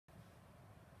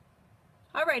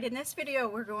Alright, in this video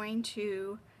we're going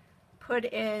to put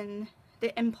in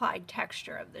the implied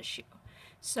texture of the shoe.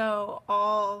 So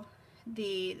all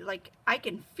the, I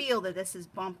can feel that this is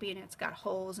bumpy and it's got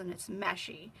holes and it's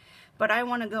meshy, but I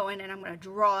want to go in and I'm going to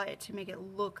draw it to make it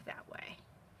look that way.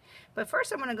 But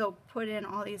first I'm going to go put in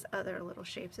all these other little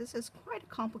shapes. This is quite a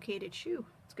complicated shoe.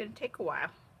 It's going to take a while.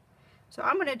 So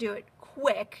I'm going to do it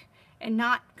quick and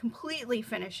not completely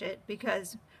finish it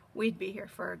because we'd be here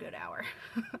for a good hour.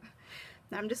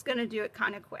 I'm just going to do it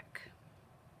kind of quick.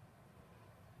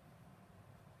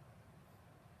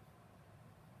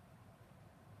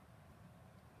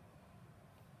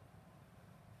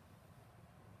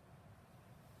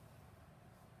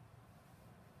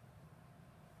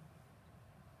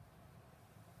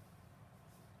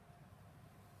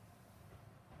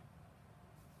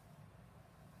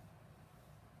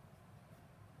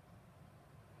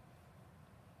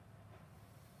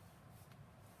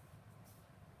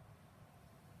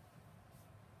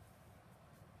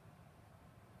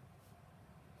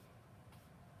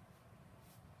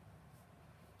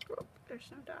 Oh, there's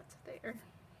no dots there.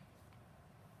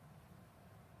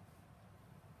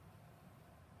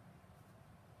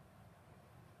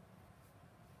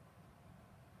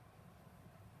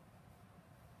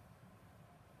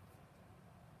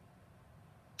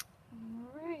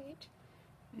 Alright,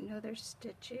 I know there's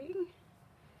stitching,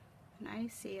 and I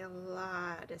see a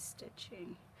lot of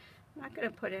stitching. I'm not going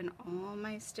to put in all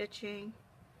my stitching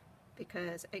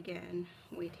because, again,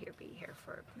 we'd be here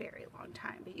for a very long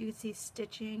time. But you can see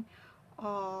stitching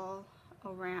all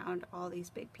around all these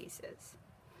big pieces.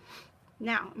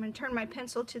 Now, I'm going to turn my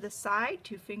pencil to the side,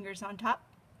 2 fingers on top,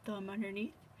 thumb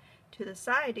underneath, to the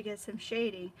side to get some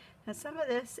shading. Now, some of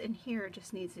this in here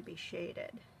just needs to be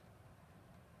shaded.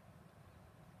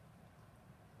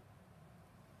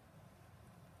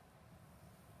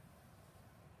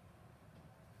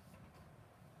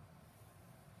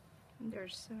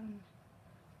 There's some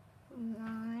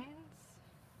lines.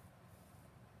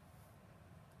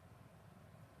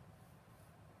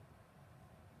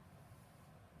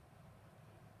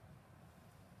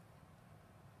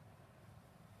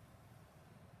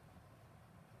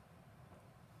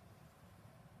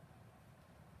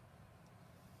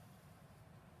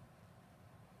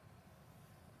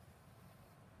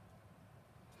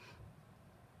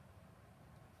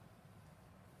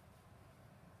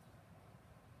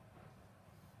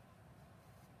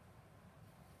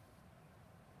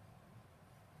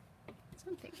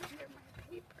 Something under my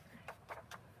paper.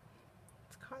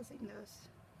 It's causing those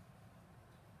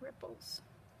ripples.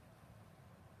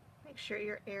 Make sure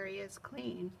your area is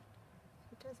clean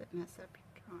so it doesn't mess up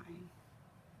your drawing.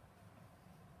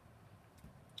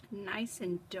 Nice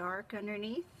and dark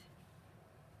underneath.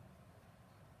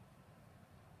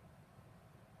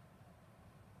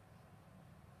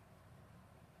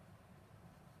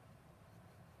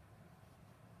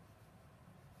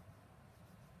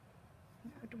 I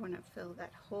would want to fill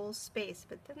that whole space,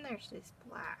 but then there's this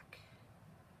black.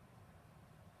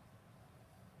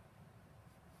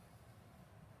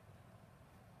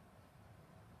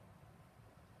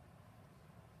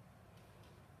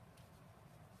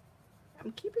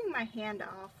 I'm keeping my hand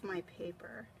off my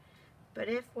paper, but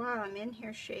if while I'm in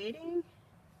here shading,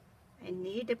 I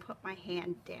need to put my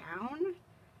hand down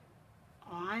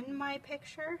on my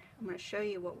picture, I'm going to show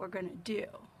you what we're going to do.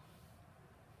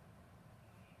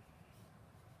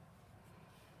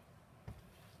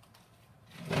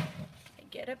 I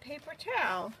get a paper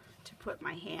towel to put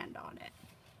my hand on it.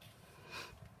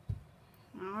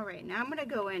 Alright, now I'm going to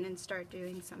go in and start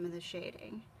doing some of the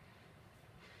shading.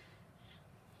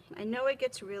 I know it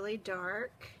gets really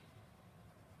dark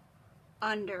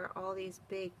under all these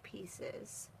big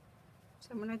pieces, so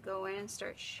I'm going to go in and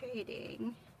start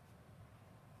shading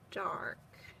dark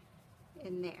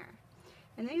in there.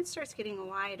 And then it starts getting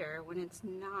lighter when it's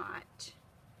not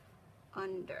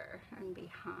under and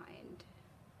behind.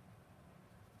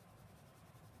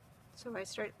 So I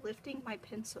start lifting my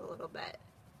pencil a little bit.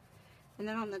 And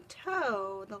then on the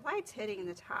toe, the light's hitting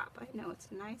the top. I know it's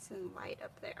nice and light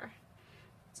up there.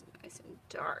 It's nice and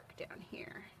dark down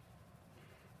here.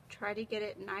 Try to get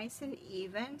it nice and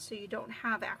even so you don't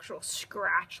have actual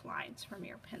scratch lines from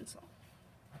your pencil.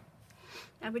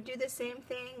 I would do the same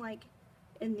thing like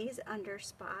in these under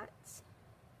spots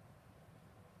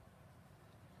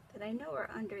that I know are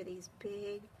under these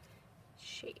big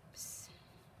shapes.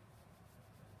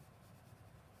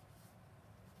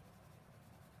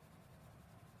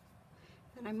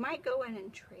 And I might go in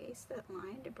and trace that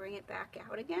line to bring it back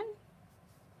out again.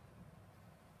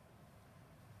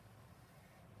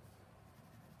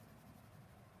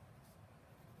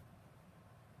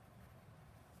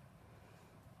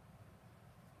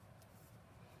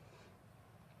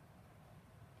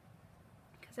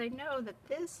 because I know that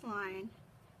this line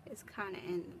is kind of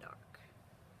in the dark.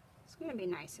 It's going to be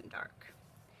nice and dark.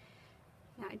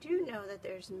 Now I do know that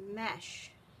there's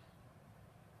mesh,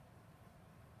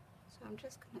 so I'm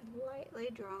just going to lightly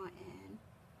draw in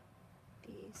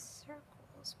these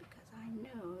circles because I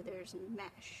know there's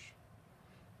mesh.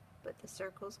 But the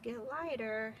circles get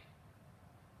lighter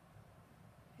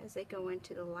as they go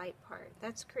into the light part.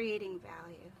 That's creating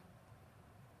value.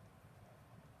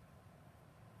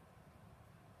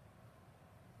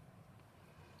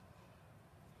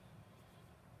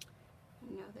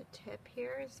 I know the tip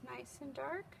here is nice and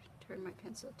dark. Turn my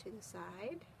pencil to the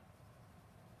side.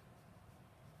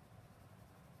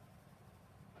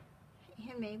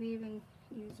 And maybe even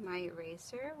use my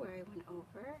eraser where I went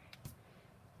over.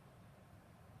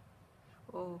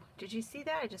 Oh, did you see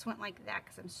that? I just went like that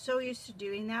because I'm so used to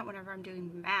doing that whenever I'm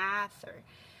doing math or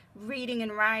reading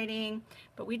and writing.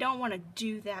 But we don't want to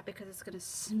do that because it's going to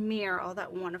smear all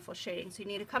that wonderful shading. So you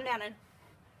need to come down and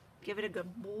give it a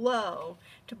good blow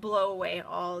to blow away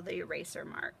all the eraser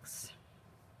marks.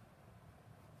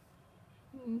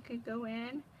 You could go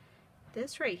in.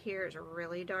 This right here is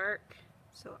really dark,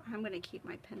 so I'm going to keep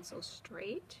my pencil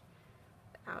straight,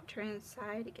 the outer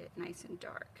side to get it nice and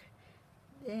dark.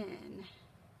 Then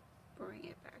bring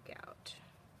it back out.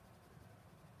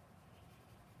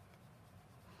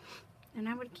 And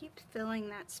I would keep filling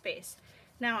that space.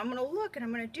 Now I'm going to look and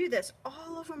I'm going to do this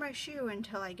all over my shoe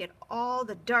until I get all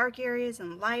the dark areas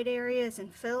and light areas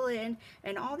and fill in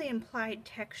and all the implied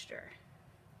texture.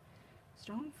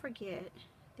 So don't forget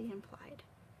the implied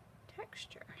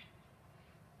texture.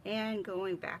 And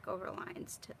going back over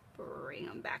lines to bring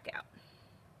them back out.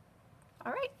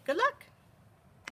 All right, good luck.